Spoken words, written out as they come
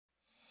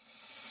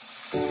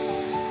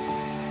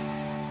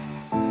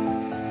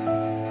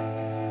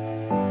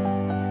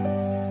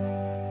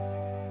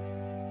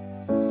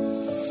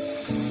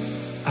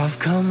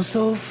come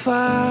so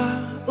far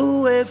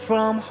away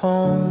from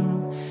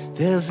home.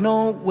 There's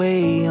no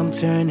way I'm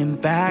turning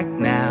back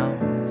now.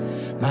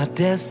 My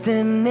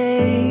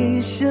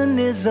destination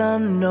is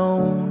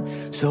unknown,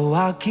 so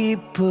I'll keep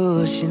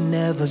pushing,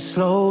 never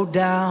slow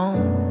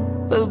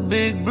down. A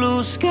big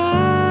blue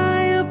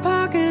sky, a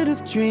pocket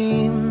of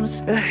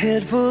dreams, a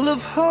head full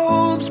of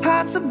hopes,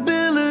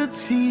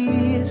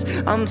 possibilities.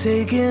 I'm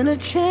taking a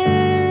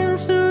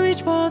chance to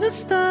reach for the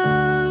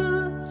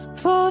stars,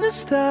 for the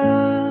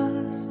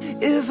stars.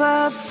 If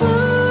I fall,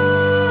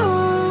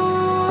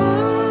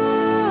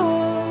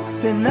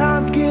 then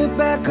I'll get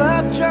back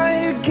up, try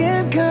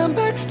again, come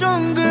back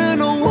stronger.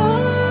 No walls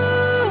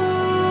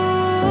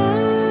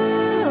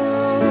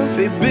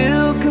they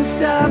build can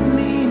stop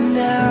me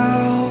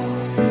now.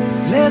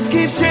 Let's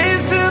keep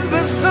chasing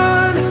the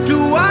sun, do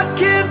what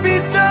can't be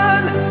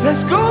done.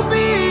 Let's go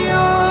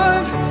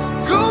beyond,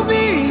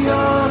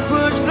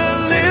 push the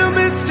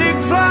limits, take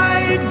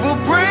flight.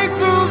 We'll break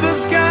through the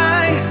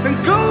sky and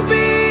go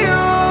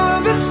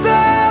beyond the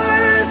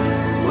stars.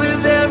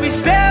 With every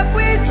step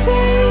we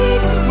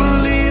take, we'll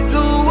lead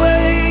the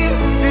way.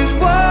 These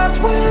walls,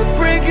 we're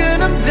breaking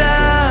them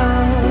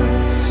down,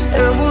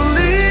 and we'll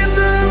leave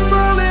them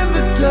all in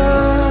the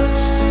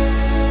dust.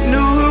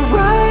 New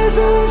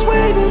horizons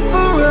waiting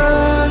for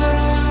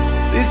us,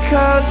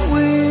 because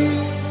we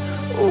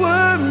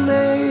were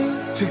made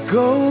to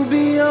go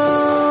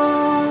beyond.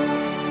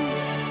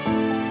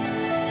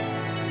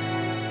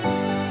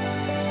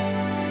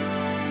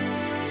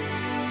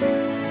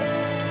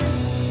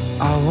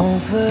 I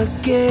won't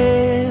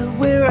forget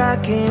where I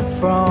came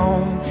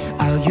from.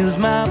 I'll use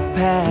my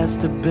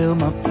past to build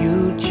my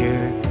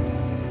future.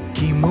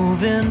 Keep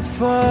moving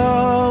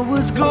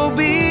forwards, go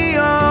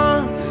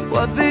beyond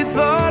what they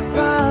thought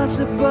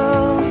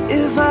possible.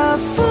 If I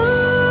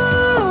fall,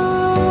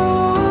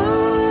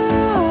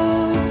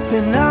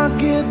 then I'll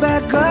get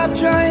back up,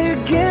 try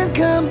again,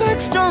 come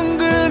back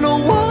stronger. No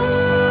walls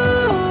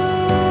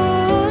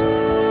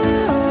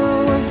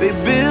they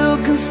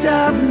build can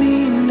stop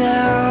me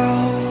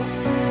now.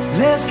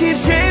 Let's keep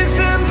chasing